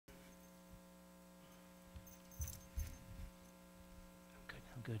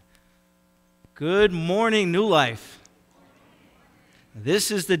Good morning, New Life.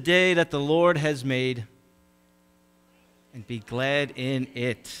 This is the day that the Lord has made, and be glad in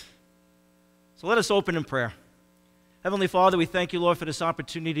it. So let us open in prayer. Heavenly Father, we thank you, Lord, for this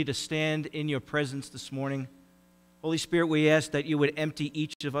opportunity to stand in your presence this morning. Holy Spirit, we ask that you would empty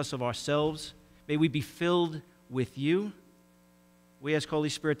each of us of ourselves. May we be filled with you. We ask, Holy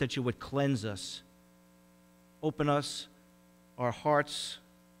Spirit, that you would cleanse us. Open us, our hearts,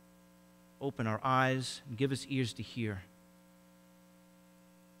 open our eyes, and give us ears to hear.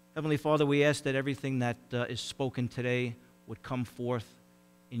 Heavenly Father, we ask that everything that is spoken today would come forth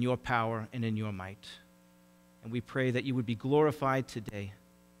in your power and in your might. And we pray that you would be glorified today.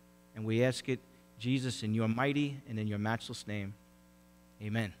 And we ask it, Jesus, in your mighty and in your matchless name.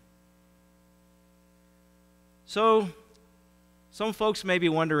 Amen. So, some folks may be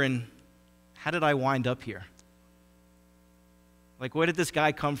wondering, how did I wind up here? Like, where did this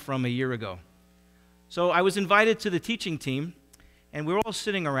guy come from a year ago? So I was invited to the teaching team, and we're all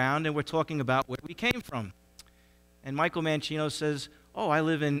sitting around, and we're talking about where we came from. And Michael Mancino says, oh, I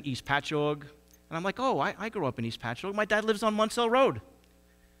live in East Patchogue. And I'm like, oh, I grew up in East Patchogue. My dad lives on Munsell Road.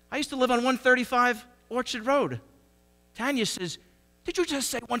 I used to live on 135 Orchard Road. Tanya says, did you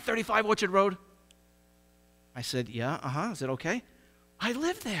just say 135 Orchard Road? I said, yeah, I said, okay. I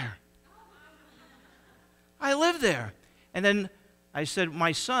live there. I live there. And then I said,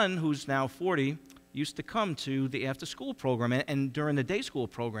 my son, who's now 40, used to come to the after-school program and during the day school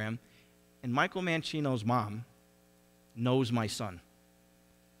program, and Michael Mancino's mom knows my son.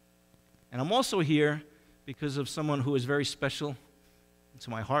 And I'm also here because of someone who is very special to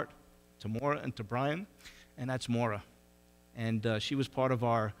my heart, to Maura and to Brian, and that's Maura. And she was part of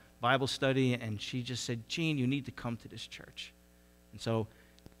our Bible study, and she just said, Gene, you need to come to this church. And so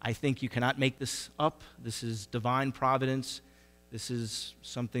I think you cannot make this up. This is divine providence. This is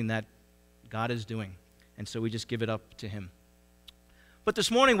something that God is doing. And so we just give it up to him. But this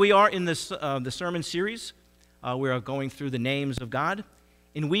morning we are in this the sermon series. We are going through the names of God.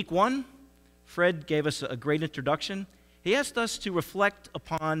 In week 1, Fred gave us a great introduction. He asked us to reflect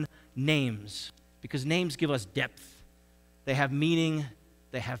upon names because names give us depth. They have meaning.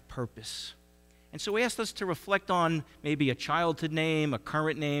 They have purpose. And so he asked us to reflect on maybe a childhood name, a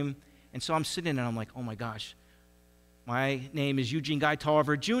current name. And so I'm sitting and I'm like, oh my gosh, my name is Eugene Guy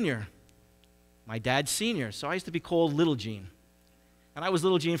Tarver Jr. My dad's senior, so I used to be called Little Gene. And I was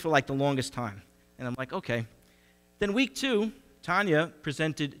Little Gene for like the longest time. And I'm like, okay. Then week 2, Tanya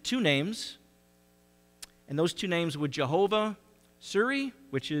presented 2 names. And those 2 names were Jehovah Suri,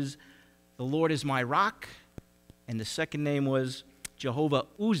 which is the Lord is my rock. And the second name was Jehovah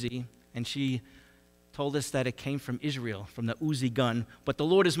Uzi. And she told us that it came from Israel, from the Uzi gun. But the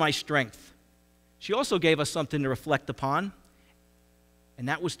Lord is my strength. She also gave us something to reflect upon, and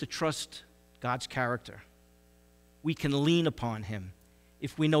that was to trust God's character. We can lean upon him.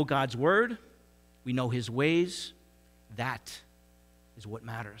 If we know God's word, we know his ways, that is what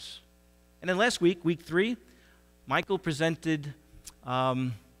matters. And then last week, week 3, Michael presented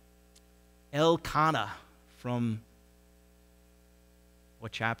Elkanah from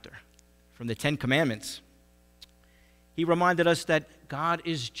what chapter? From the 10 Commandments. He reminded us that God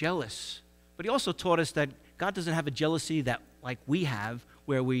is jealous. But he also taught us that God doesn't have a jealousy that like we have,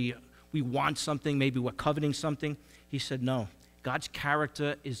 where we want something, maybe we're coveting something. He said, no, God's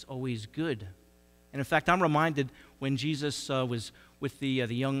character is always good. And in fact, I'm reminded when Jesus was with the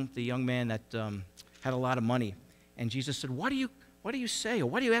young man that had a lot of money, and Jesus said, what do you say, or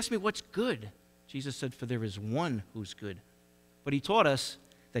why do you ask me what's good? Jesus said, for there is one who's good. But he taught us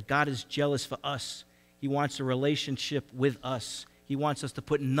that God is jealous for us. He wants a relationship with us. He wants us to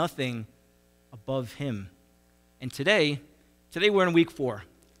put nothing above him. And today we're in week 4.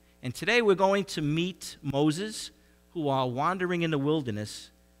 And today we're going to meet Moses, who while wandering in the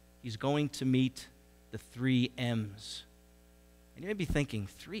wilderness, he's going to meet the 3 M's. And you may be thinking,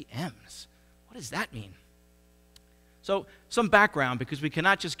 3 M's? What does that mean? So some background, because we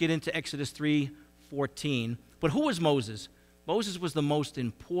cannot just get into Exodus 3:14. But who was Moses? Moses was the most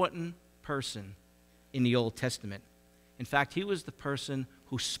important person in the Old Testament. In fact, he was the person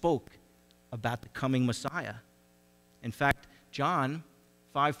who spoke about the coming Messiah. In fact, John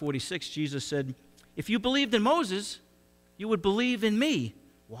 5:46, Jesus said, if you believed in Moses, you would believe in me.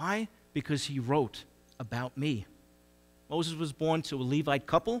 Why? Because he wrote about me. Moses was born to a Levite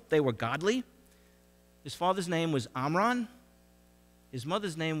couple. They were godly. His father's name was Amram. His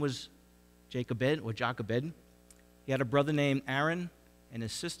mother's name was Jochebed. He had a brother named Aaron, and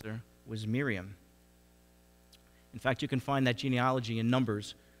his sister was Miriam. In fact, you can find that genealogy in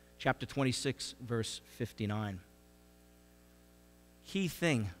Numbers chapter 26, verse 59. Key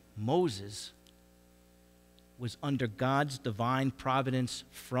thing, Moses was under God's divine providence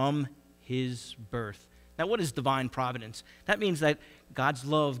from his birth. Now, what is divine providence? That means that God's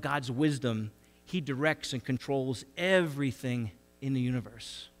love, God's wisdom, he directs and controls everything in the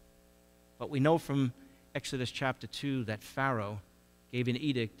universe. But we know from Exodus chapter 2 that Pharaoh gave an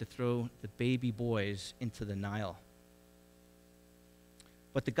edict to throw the baby boys into the Nile.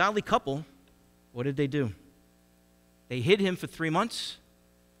 But the godly couple, what did they do? They hid him for 3 months,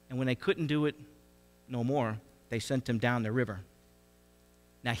 and when they couldn't do it no more, they sent him down the river.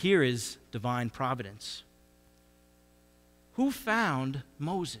 Now here is divine providence. Who found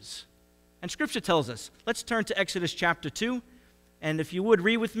Moses? And Scripture tells us. Let's turn to Exodus chapter 2. And if you would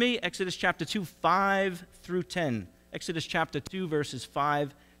read with me, Exodus chapter 2, 5 through 10. Exodus chapter 2, verses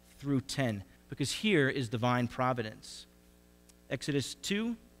 5 through 10. Because here is divine providence. Exodus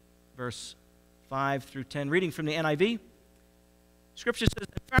 2, verse 5 through 10. Reading from the NIV. Scripture says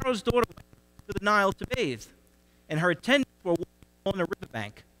that Pharaoh's daughter went to the Nile to bathe, and her attendants were on the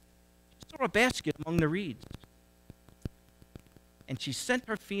riverbank. She saw a basket among the reeds, and she sent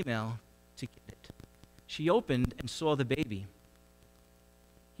her female to get it. She opened and saw the baby.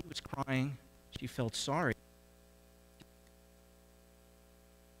 He was crying. She felt sorry.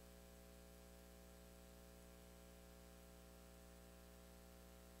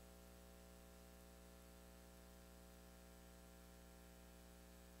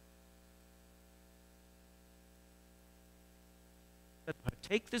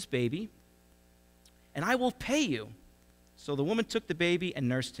 Take this baby, and I will pay you. So the woman took the baby and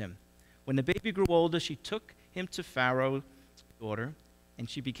nursed him. When the baby grew older, she took him to Pharaoh's daughter, and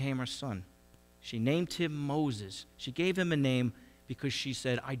she became her son. She named him Moses. She gave him a name because she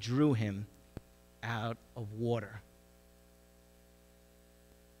said, I drew him out of water.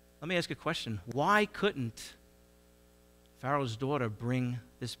 Let me ask a question. Why couldn't Pharaoh's daughter bring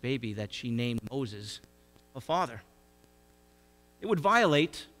this baby that she named Moses her father? It would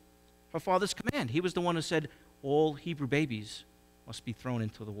violate her father's command. He was the one who said all Hebrew babies must be thrown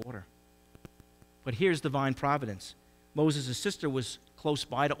into the water. But here's divine providence. Moses' sister was close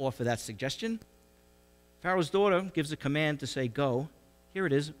by to offer that suggestion. Pharaoh's daughter gives a command to say, go. Here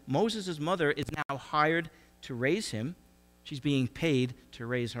it is. Moses' mother is now hired to raise him. She's being paid to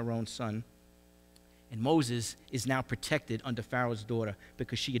raise her own son. And Moses is now protected under Pharaoh's daughter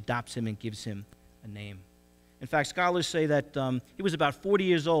because she adopts him and gives him a name. In fact, scholars say that he was about 40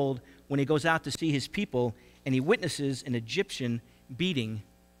 years old when he goes out to see his people, and he witnesses an Egyptian beating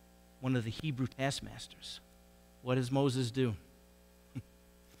one of the Hebrew taskmasters. What does Moses do?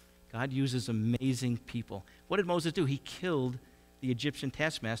 God uses amazing people. What did Moses do? He killed the Egyptian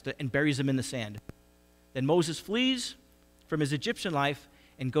taskmaster and buries him in the sand. Then Moses flees from his Egyptian life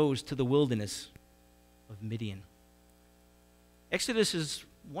and goes to the wilderness of Midian. Exodus is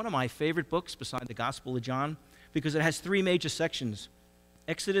one of my favorite books beside the Gospel of John because it has 3 major sections.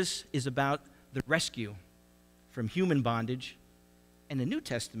 Exodus is about the rescue from human bondage, and the New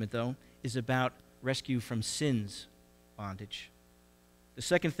Testament, though, is about rescue from sin's bondage. The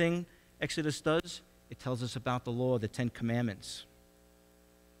second thing Exodus does, it tells us about the law, the 10 Commandments.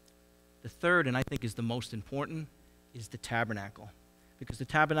 The third, and I think is the most important, is the tabernacle. Because the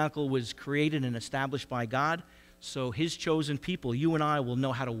tabernacle was created and established by God, so his chosen people, you and I, will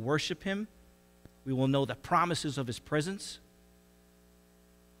know how to worship him. We will know the promises of his presence.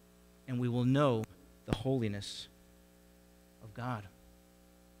 And we will know the holiness of God.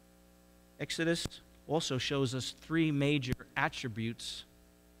 Exodus also shows us 3 major attributes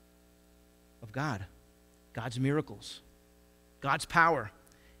of God. God's miracles, God's power,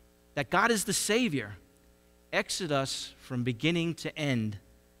 that God is the Savior. Exodus, from beginning to end,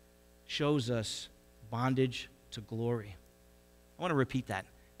 shows us bondage to glory. I want to repeat that.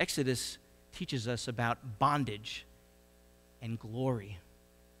 Exodus teaches us about bondage and glory.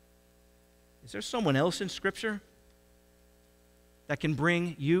 Is there someone else in Scripture that can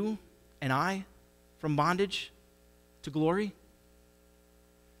bring you and I from bondage to glory?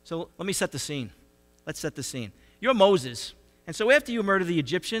 So let me set the scene. Let's set the scene. You're Moses, and so after you murder the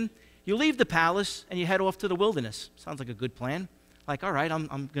Egyptian, you leave the palace and you head off to the wilderness. Sounds like a good plan. Like, all right, I'm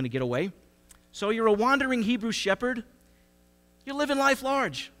going to get away. So you're a wandering Hebrew shepherd. You're living life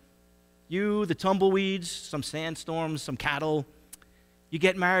large. You, the tumbleweeds, some sandstorms, some cattle. You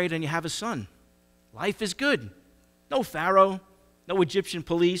get married and you have a son. Life is good. No Pharaoh, no Egyptian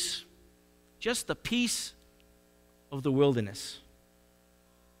police, just the peace of the wilderness.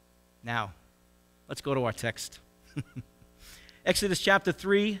 Now, let's go to our text. Exodus chapter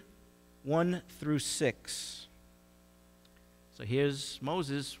 3, 1 through 6. So here's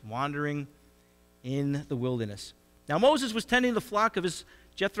Moses wandering in the wilderness. Now Moses was tending the flock of his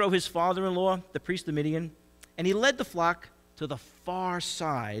Jethro, his father-in-law, the priest of Midian, And he led the flock to the far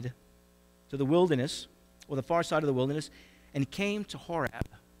side, to the wilderness, or the far side of the wilderness, and came to Horeb,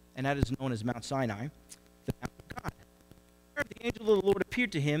 and that is known as Mount Sinai, the Mount of God. There the angel of the Lord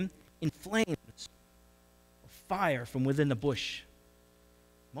appeared to him in flames of fire from within the bush.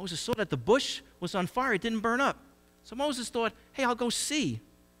 Moses saw that the bush was on fire. It didn't burn up. So Moses thought, hey, I'll go see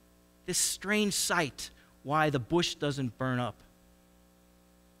this strange sight, why the bush doesn't burn up.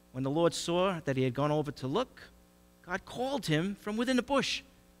 When the Lord saw that he had gone over to look, God called him from within the bush,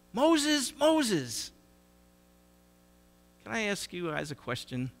 Moses, Moses. Can I ask you guys a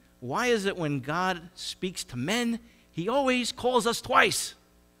question? Why is it when God speaks to men, he always calls us twice?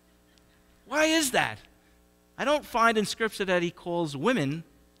 Why is that? I don't find in Scripture that he calls women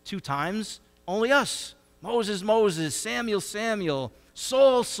 2 times, only us. Moses, Moses, Samuel, Samuel,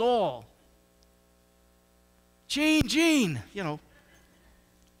 Saul, Saul. Gene, Gene,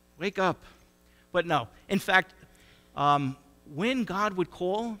 wake up. But no, in fact, when God would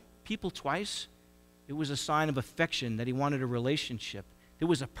call people twice, it was a sign of affection that he wanted a relationship. There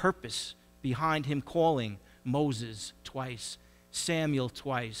was a purpose behind him calling Moses twice, Samuel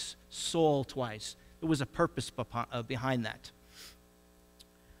twice, Saul twice. There was a purpose behind that.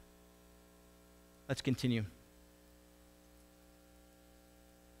 Let's continue.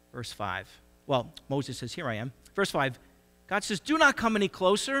 Verse 5. Well, Moses says, here I am. Verse 5, God says, do not come any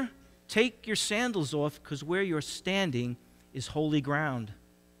closer. Take your sandals off, because where you're standing is holy ground.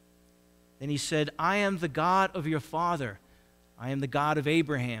 Then he said, I am the God of your father. I am the God of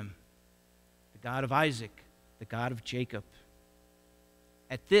Abraham, the God of Isaac, the God of Jacob.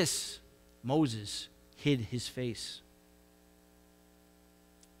 At this, Moses hid his face.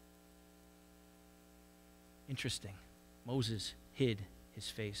 Interesting. Moses hid his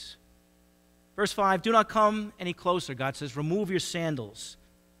face. Verse 5, do not come any closer. God says, remove your sandals.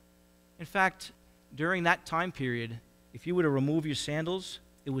 In fact, during that time period, if you were to remove your sandals,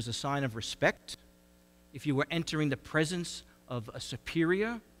 it was a sign of respect. If you were entering the presence of a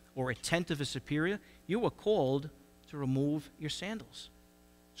superior or a tent of a superior, you were called to remove your sandals.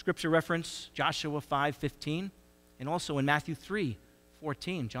 Scripture reference Joshua 5:15, and also in Matthew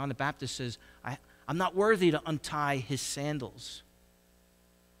 3:14, John the Baptist says, I'm not worthy to untie his sandals.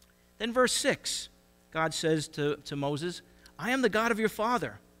 Then verse 6, God says to Moses, I am the God of your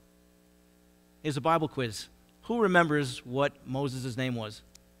father. Here's a Bible quiz. Who remembers what Moses' name was?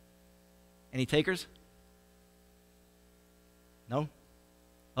 Any takers? No?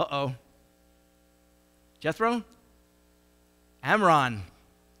 Uh-oh. Jethro? Amram.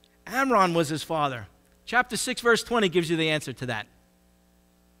 Amram was his father. Chapter 6, verse 20 gives you the answer to that.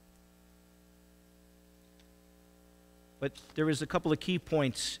 But there is a couple of key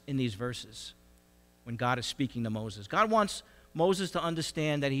points in these verses when God is speaking to Moses. God wants Moses to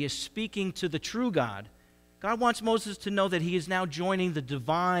understand that he is speaking to the true God. God wants Moses to know that he is now joining the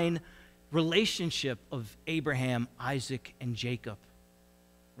divine relationship of Abraham, Isaac, and Jacob.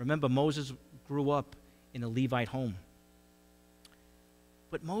 Remember, Moses grew up in a Levite home.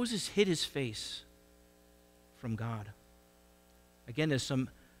 But Moses hid his face from God. Again, there's some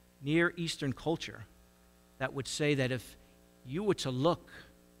Near Eastern culture that would say that if you were to look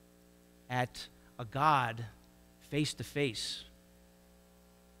at a God face to face,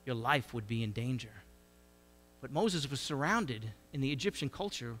 your life would be in danger. But Moses was surrounded in the Egyptian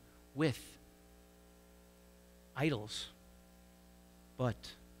culture with idols, but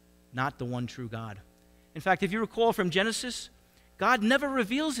not the one true God. In fact, if you recall from Genesis, God never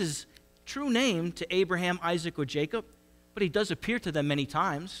reveals his true name to Abraham, Isaac, or Jacob, but he does appear to them many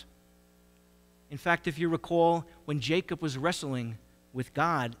times. In fact, if you recall, when Jacob was wrestling with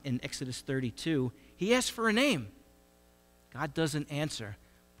God in Exodus 32, he asked for a name. God doesn't answer,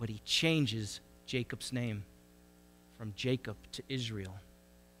 but he changes Jacob's name from Jacob to Israel.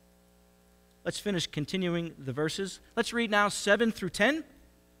 Let's finish continuing the verses. Let's read now 7 through 10.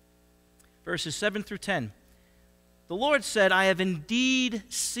 Verses 7 through 10. The Lord said, I have indeed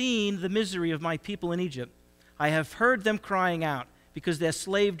seen the misery of my people in Egypt. I have heard them crying out because they're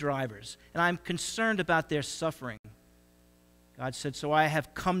slave drivers, and I'm concerned about their suffering. God said, so I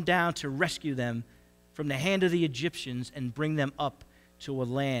have come down to rescue them from the hand of the Egyptians and bring them up to a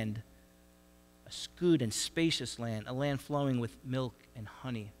land, a good and spacious land, a land flowing with milk and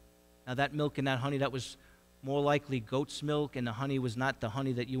honey. Now that milk and that honey, that was more likely goat's milk, and the honey was not the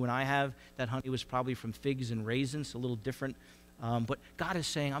honey that you and I have. That honey was probably from figs and raisins, a little different. But God is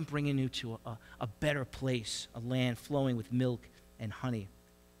saying, I'm bringing you to a better place, a land flowing with milk and honey.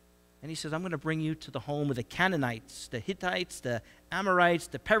 And he says, I'm going to bring you to the home of the Canaanites, the Hittites, the Amorites,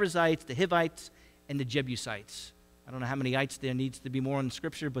 the Perizzites, the Hivites, and the Jebusites. I don't know how many ites there needs to be more in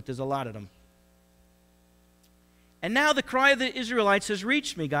Scripture, but there's a lot of them. And now the cry of the Israelites has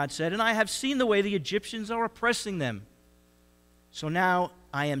reached me, God said, and I have seen the way the Egyptians are oppressing them. So now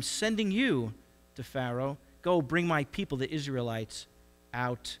I am sending you to Pharaoh. Go, bring my people, the Israelites,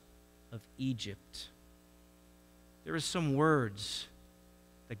 out of Egypt. There are some words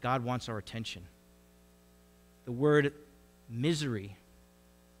that God wants our attention. The word misery.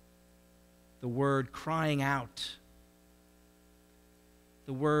 The word crying out.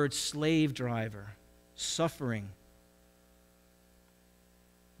 The word slave driver. Suffering.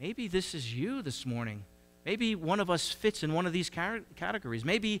 Maybe this is you this morning. Maybe one of us fits in one of these categories.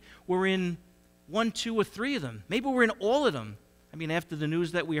 Maybe we're in 1, 2, or 3 of them. Maybe we're in all of them. I mean, after the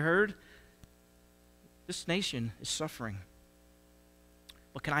news that we heard, this nation is suffering.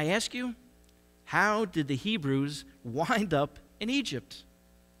 But can I ask you, how did the Hebrews wind up in Egypt?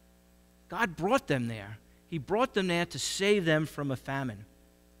 God brought them there. He brought them there to save them from a famine.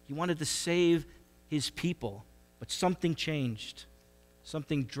 He wanted to save his people, but something changed.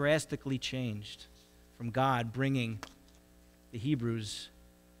 Something drastically changed from God bringing the Hebrews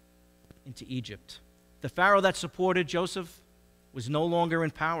into Egypt. The Pharaoh that supported Joseph was no longer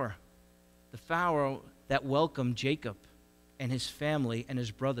in power. The Pharaoh that welcomed Jacob and his family and his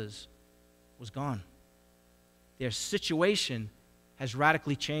brothers was gone. Their situation has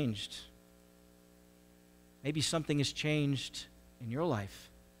radically changed. Maybe something has changed in your life.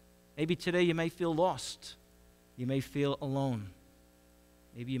 Maybe today you may feel lost. You may feel alone.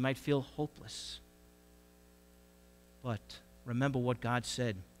 Maybe you might feel hopeless. But remember what God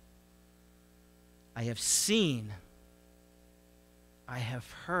said. I have seen, I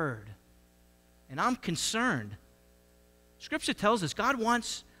have heard, and I'm concerned. Scripture tells us God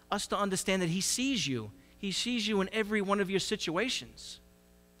wants us to understand that he sees you. He sees you in every one of your situations.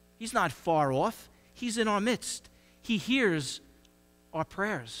 He's not far off. He's in our midst. He hears our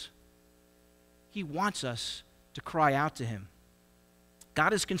prayers. He wants us to cry out to him.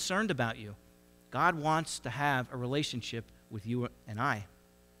 God is concerned about you. God wants to have a relationship with you and I.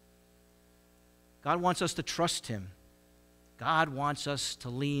 God wants us to trust him. God wants us to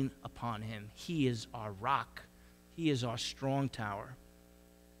lean upon him. He is our rock. He is our strong tower.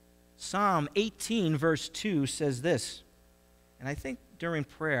 Psalm 18, verse 2 says this, and I think during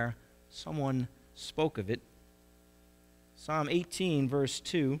prayer someone spoke of it. Psalm 18, verse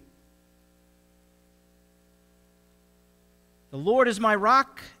 2. The Lord is my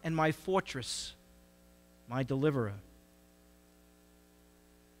rock and my fortress, my deliverer.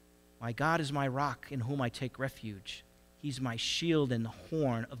 My God is my rock in whom I take refuge. He's my shield and the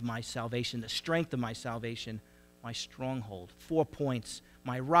horn of my salvation, the strength of my salvation, my stronghold. 4 points: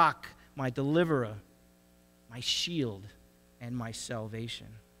 my rock, my deliverer, my shield, and my salvation.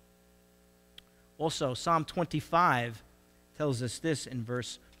 Also, Psalm 25 tells us this in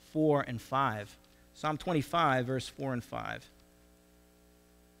verse 4 and 5. Psalm 25, verse 4 and 5.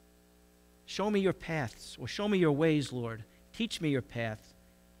 Show me your paths, or show me your ways, Lord. Teach me your path.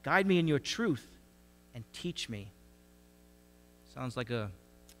 Guide me in your truth and teach me. Sounds like a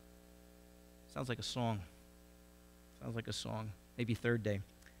song. Sounds like a song. Maybe third day.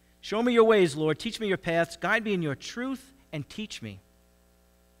 Show me your ways, Lord. Teach me your paths. Guide me in your truth and teach me.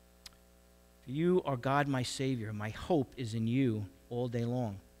 For you are God, my Savior. My hope is in you all day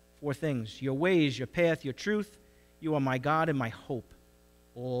long. 4 things: your ways, your path, your truth. You are my God and my hope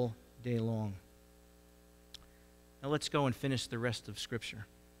all day long. Now let's go and finish the rest of Scripture.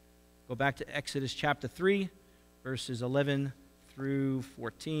 Go back to Exodus chapter 3, verses 11 through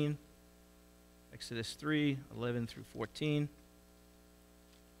 14. Exodus 3, 11 through 14.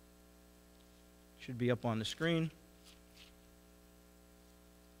 Should be up on the screen.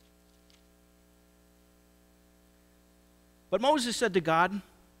 But Moses said to God,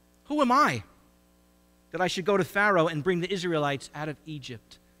 "Who am I that I should go to Pharaoh and bring the Israelites out of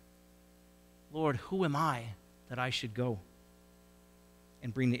Egypt? Lord, who am I that I should go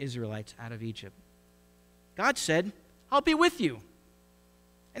and bring the Israelites out of Egypt?" God said, "I'll be with you.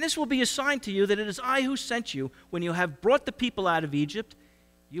 And this will be a sign to you that it is I who sent you. When you have brought the people out of Egypt,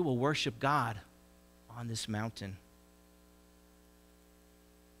 you will worship God on this mountain."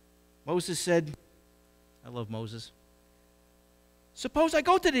 Moses said, I love Moses, "Suppose I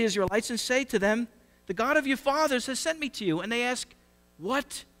go to the Israelites and say to them, 'The God of your fathers has sent me to you.' And they ask,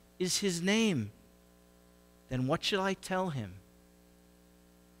 'What is his name?' Then what should I tell him?"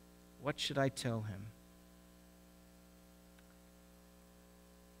 What should I tell him?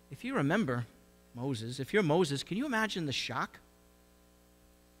 If you remember Moses, if you're Moses, can you imagine the shock?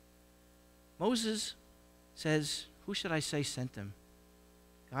 Moses says, "Who should I say sent him?"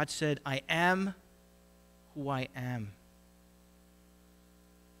 God said, "I am who I am."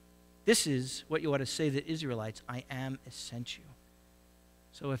 This is what you ought to say to the Israelites, I am has sent you.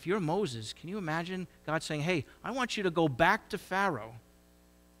 So if you're Moses, can you imagine God saying, hey, I want you to go back to Pharaoh.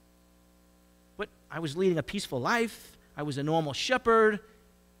 But I was leading a peaceful life. I was a normal shepherd.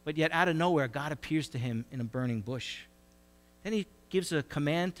 But yet out of nowhere, God appears to him in a burning bush. Then he gives a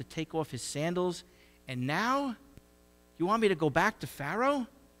command to take off his sandals. And now, you want me to go back to Pharaoh?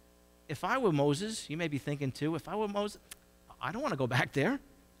 If I were Moses, you may be thinking too, if I were Moses, I don't want to go back there.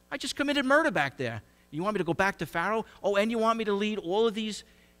 I just committed murder back there. You want me to go back to Pharaoh? Oh, and you want me to lead all of these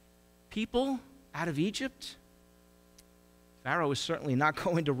people out of Egypt? Pharaoh is certainly not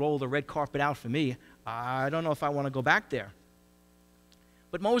going to roll the red carpet out for me. I don't know if I want to go back there.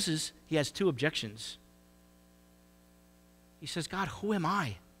 But Moses, he has two objections. He says, God, who am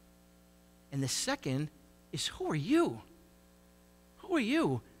I? And the second is, who are you? Who are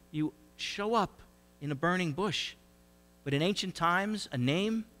you? You show up in a burning bush. But in ancient times, a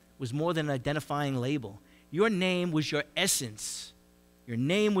name was more than an identifying label. Your name was your essence. Your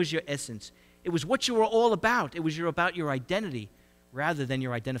name was your essence. It was what you were all about. It was about your identity rather than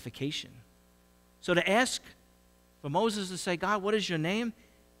your identification. So to ask for Moses to say, God, what is your name?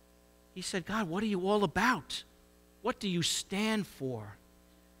 He said, God, what are you all about? What do you stand for?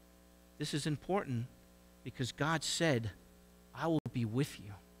 This is important because God said, I will be with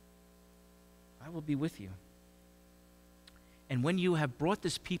you. I will be with you. And when you have brought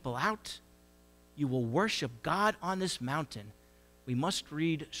this people out, you will worship God on this mountain. We must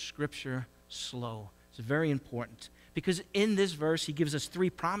read Scripture slow. It's very important. Because in this verse, he gives us three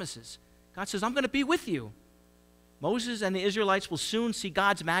promises. God says, I'm going to be with you. Moses and the Israelites will soon see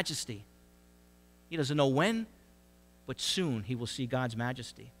God's majesty. He doesn't know when, but soon he will see God's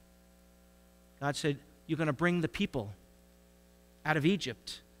majesty. God said, you're going to bring the people out of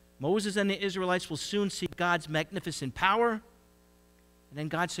Egypt. Moses and the Israelites will soon see God's magnificent power. And then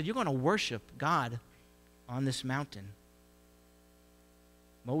God said, you're going to worship God on this mountain.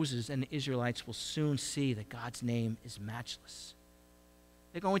 Moses and the Israelites will soon see that God's name is matchless.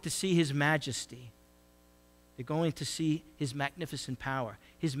 They're going to see his majesty. They're going to see his magnificent power.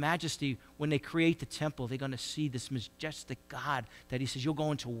 His majesty, when they create the temple, they're going to see this majestic God that he says, you're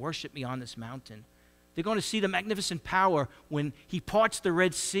going to worship me on this mountain. They're going to see the magnificent power when he parts the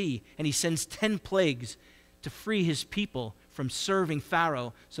Red Sea and he sends 10 plagues to free his people from serving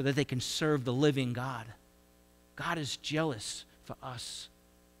Pharaoh so that they can serve the living God. God is jealous for us.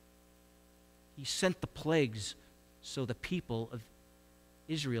 He sent the plagues so the people of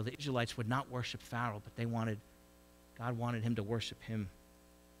Israel, the Israelites, would not worship Pharaoh, but God wanted him to worship him.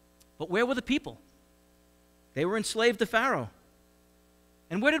 But where were the people? They were enslaved to Pharaoh.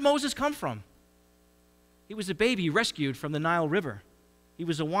 And where did Moses come from? He was a baby rescued from the Nile River. He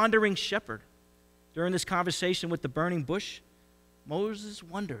was a wandering shepherd. During this conversation with the burning bush, Moses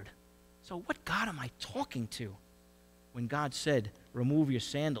wondered, so what God am I talking to? When God said, remove your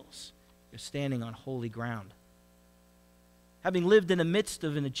sandals, you're standing on holy ground. Having lived in the midst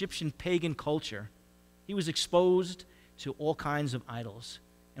of an Egyptian pagan culture, he was exposed to all kinds of idols.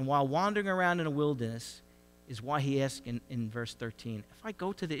 And while wandering around in the wilderness is why he asked in verse 13, if I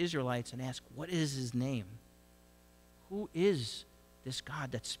go to the Israelites and ask, what is his name? Who is this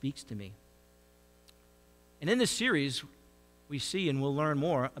God that speaks to me? And in this series, we see and we'll learn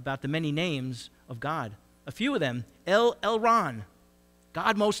more about the many names of God. A few of them, El Elyon,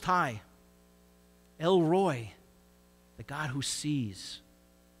 God Most High. El Roy, the God who sees.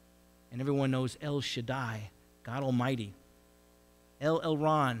 And everyone knows El Shaddai, God Almighty. El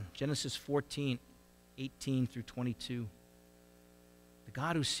Elyon, Genesis 14, 18 through 22. The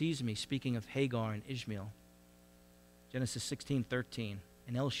God who sees me, speaking of Hagar and Ishmael. Genesis 16, 13.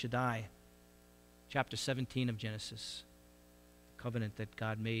 And El Shaddai, chapter 17 of Genesis, the covenant that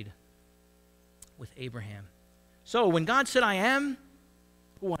God made with Abraham. So when God said, I am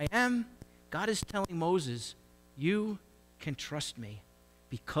who I am, God is telling Moses, you can trust me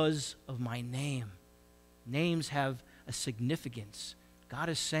because of my name. Names have a significance. God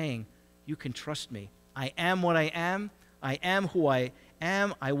is saying, you can trust me. I am what I am who I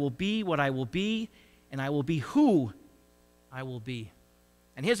am, I will be what I will be, and I will be who I will be.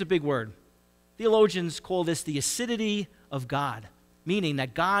 And here's a big word. Theologians call this the acidity of God, meaning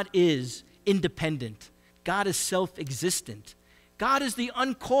that God is independent. God is self-existent. God is the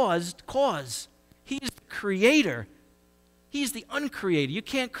uncaused cause. He is the creator. He is the uncreated. You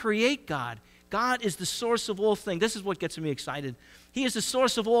can't create God. God is the source of all things. This is what gets me excited. He is the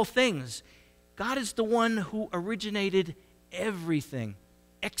source of all things. God is the one who originated everything.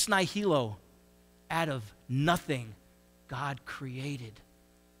 Ex nihilo, out of nothing, God created.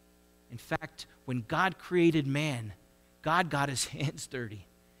 In fact, when God created man, God got his hands dirty.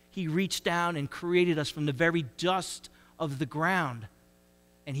 He reached down and created us from the very dust of the ground,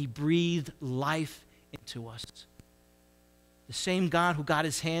 and he breathed life into us. The same God who got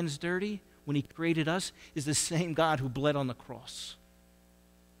his hands dirty when he created us is the same God who bled on the cross.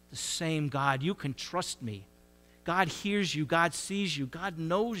 The same God. You can trust me. God hears you. God sees you. God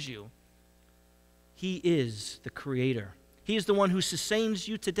knows you. He is the creator. He is the one who sustains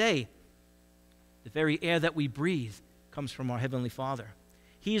you today. The very air that we breathe comes from our Heavenly Father.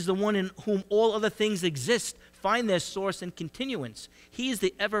 He is the one in whom all other things exist, find their source and continuance. He is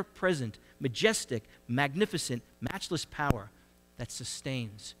the ever-present, majestic, magnificent, matchless power that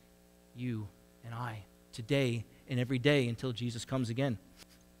sustains you and I today and every day until Jesus comes again.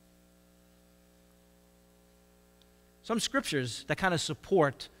 Some scriptures that kind of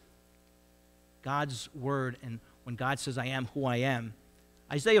support God's word and when God says, I am who I am.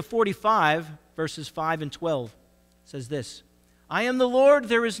 Isaiah 45, verses 5 and 12 says this, I am the Lord,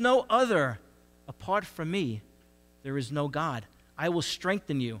 there is no other. Apart from me, there is no God. I will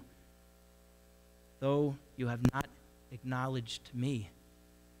strengthen you, though you have not acknowledged me.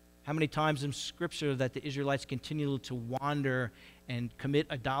 How many times in Scripture that the Israelites continue to wander and commit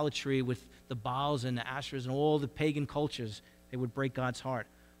idolatry with the Baals and the Asherahs and all the pagan cultures, they would break God's heart.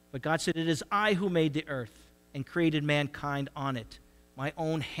 But God said, it is I who made the earth and created mankind on it. My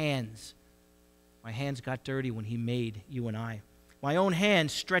own hands. My hands got dirty when he made you and I. My own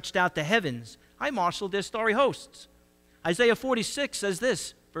hands stretched out the heavens. I marshaled their starry hosts. Isaiah 46 says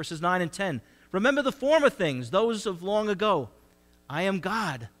this, verses 9 and 10. Remember the former things, those of long ago. I am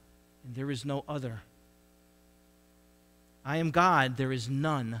God, and there is no other. I am God, there is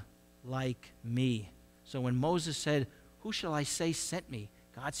none like me. So when Moses said, who shall I say sent me?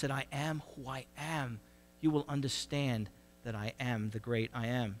 God said, I am who I am. You will understand that I am the great I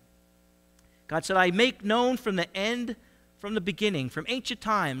am. God said, I make known from the end, from the beginning, from ancient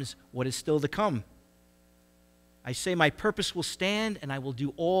times, what is still to come. I say my purpose will stand, and I will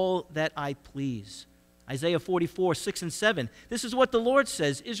do all that I please. Isaiah 44, 6 and 7. This is what the Lord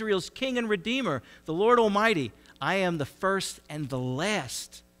says, Israel's King and Redeemer, the Lord Almighty. I am the first and the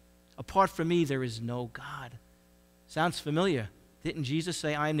last. Apart from me, there is no God. Sounds familiar. Didn't Jesus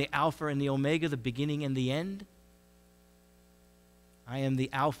say, I am the Alpha and the Omega, the beginning and the end? I am the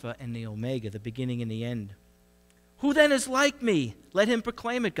Alpha and the Omega, the beginning and the end. Who then is like me? Let him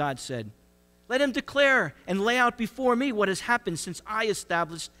proclaim it, God said. Let him declare and lay out before me what has happened since I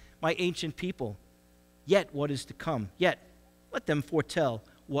established my ancient people. Yet what is to come. Yet let them foretell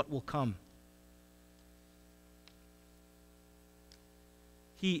what will come.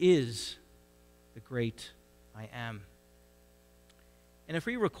 He is the great I am. And if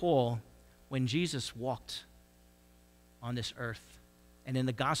we recall, when Jesus walked on this earth, and in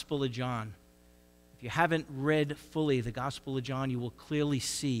the Gospel of John, if you haven't read fully the Gospel of John, you will clearly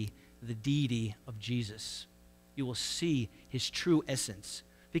see the deity of Jesus. You will see his true essence.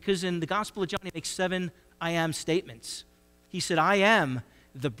 Because in the Gospel of John, he makes 7 I am statements. He said, I am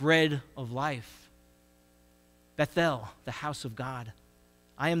the bread of life. Bethel, the house of God.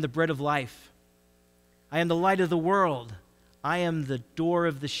 I am the bread of life. I am the light of the world. I am the door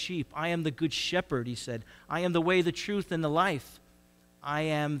of the sheep. I am the good shepherd, he said. I am the way, the truth, and the life. I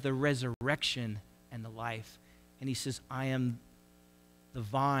am the resurrection and the life. And he says, I am the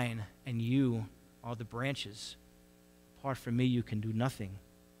vine, and you are the branches. Apart from me, you can do nothing,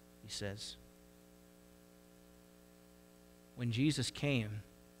 he says. When Jesus came,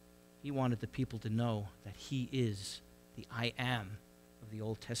 he wanted the people to know that he is the I am of the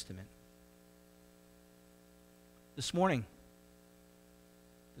Old Testament. This morning,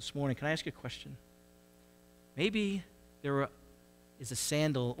 can I ask you a question? Maybe there is a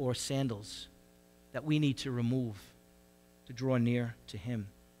sandal or sandals that we need to remove to draw near to him.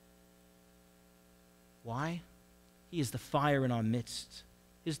 Why? He is the fire in our midst.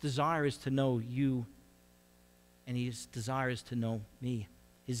 His desire is to know you, and his desire is to know me.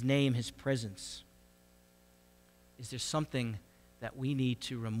 His name, his presence. Is there something that we need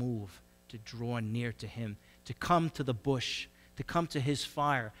to remove to draw near to him, to come to the bush, to come to his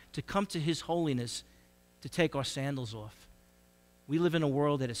fire, to come to his holiness, to take our sandals off? We live in a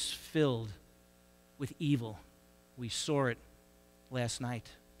world that is filled with evil. We saw it last night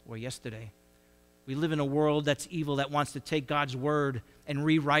or yesterday. We live in a world that's evil, that wants to take God's word and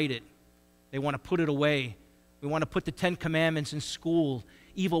rewrite it. They want to put it away. We want to put the 10 Commandments in school.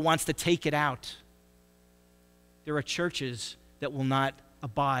 Evil wants to take it out. There are churches that will not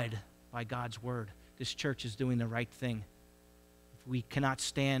abide by God's word. This church is doing the right thing. If we cannot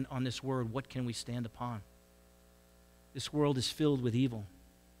stand on this word, what can we stand upon? This world is filled with evil.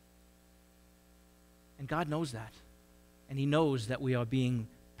 And God knows that. And he knows that we are being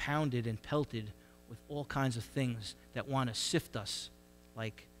pounded and pelted with all kinds of things that want to sift us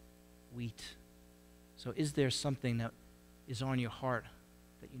like wheat. So is there something that is on your heart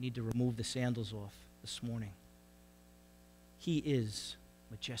that you need to remove the sandals off this morning? He is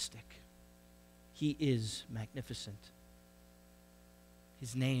majestic. He is magnificent.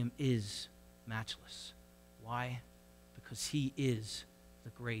 His name is matchless. Why? Because he is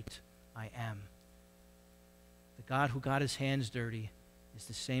the great I am. The God who got his hands dirty is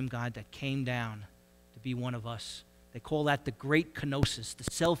the same God that came down to be one of us. They call that the great kenosis, the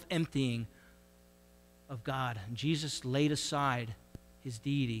self-emptying of God. And Jesus laid aside his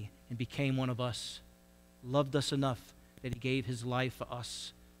deity and became one of us, loved us enough that he gave his life for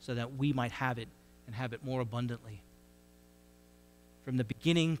us so that we might have it and have it more abundantly. From the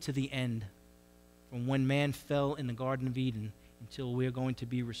beginning to the end, from when man fell in the Garden of Eden until we're going to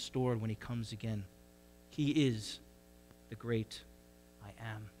be restored when he comes again, he is the great I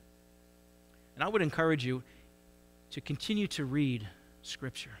am. And I would encourage you to continue to read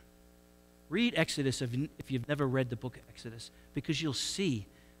Scripture. Read Exodus if you've never read the book of Exodus, because you'll see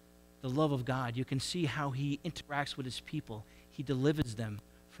the love of God. You can see how he interacts with his people. He delivers them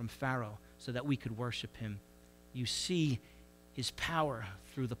from Pharaoh so that we could worship him. You see his power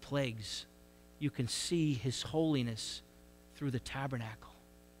through the plagues. You can see his holiness through the tabernacle.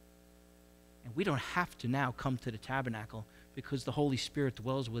 And we don't have to now come to the tabernacle because the Holy Spirit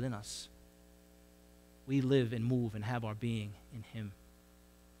dwells within us. We live and move and have our being in him.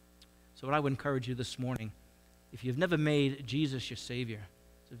 So what I would encourage you this morning, if you've never made Jesus your Savior,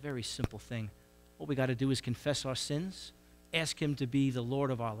 it's a very simple thing. All we got to do is confess our sins, ask him to be the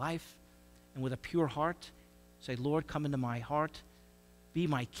Lord of our life, and with a pure heart, say, Lord, come into my heart, be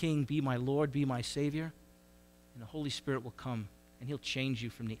my King, be my Lord, be my Savior, and the Holy Spirit will come, and he'll change you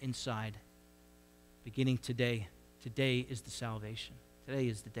from the inside. Beginning today. Today is the salvation. Today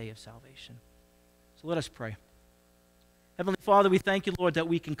is the day of salvation. So let us pray. Heavenly Father, we thank you, Lord, that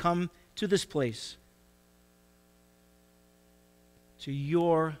we can come to this place, to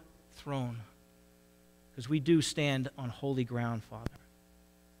your throne, because we do stand on holy ground, Father.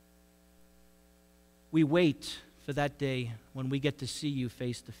 We wait for that day when we get to see you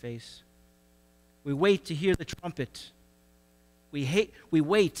face to face. We wait to hear the trumpet. We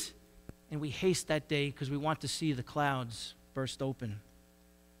wait and we haste that day because we want to see the clouds burst open.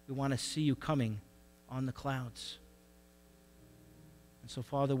 We want to see you coming on the clouds. And so,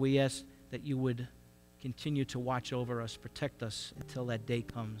 Father, we ask that you would continue to watch over us, protect us until that day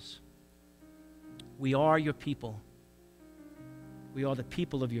comes. We are your people. We are the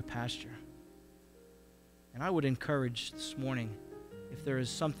people of your pasture. And I would encourage this morning, if there is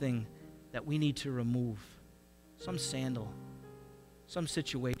something that we need to remove, some sandal, some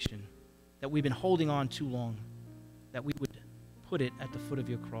situation that we've been holding on too long, that we would put it at the foot of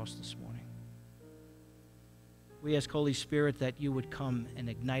your cross this morning. We ask, Holy Spirit, that you would come and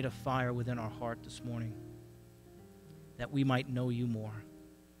ignite a fire within our heart this morning, that we might know you more.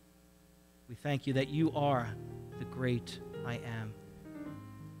 We thank you that you are the great I am.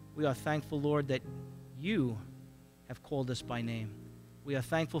 We are thankful, Lord, that you have called us by name. We are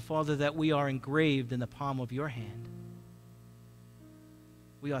thankful, Father, that we are engraved in the palm of your hand.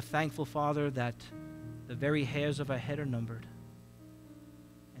 We are thankful, Father, that the very hairs of our head are numbered,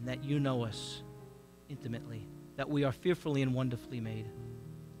 and that you know us intimately, that we are fearfully and wonderfully made.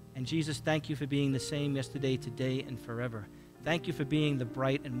 And Jesus, thank you for being the same yesterday, today, and forever. Thank you for being the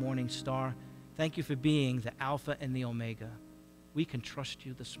bright and morning star. Thank you for being the Alpha and the Omega. We can trust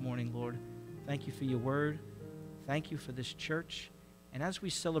you this morning, Lord. Thank you for your word. Thank you for this church. And as we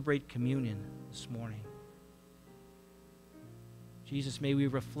celebrate communion this morning, Jesus, may we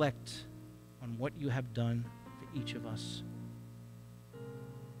reflect on what you have done for each of us.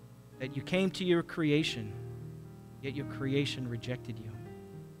 That you came to your creation, yet your creation rejected you.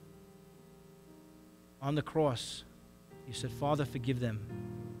 On the cross, you said, Father, forgive them,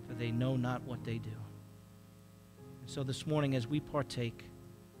 for they know not what they do. And so this morning, as we partake,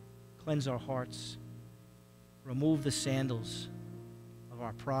 cleanse our hearts, remove the sandals of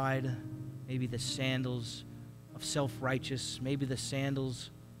our pride, maybe the sandals of self-righteous, maybe the sandals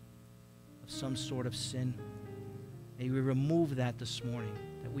of some sort of sin. May we remove that this morning,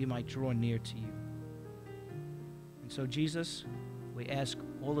 that we might draw near to you. And so, Jesus, we ask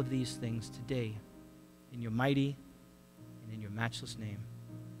all of these things today in your mighty and in your matchless name.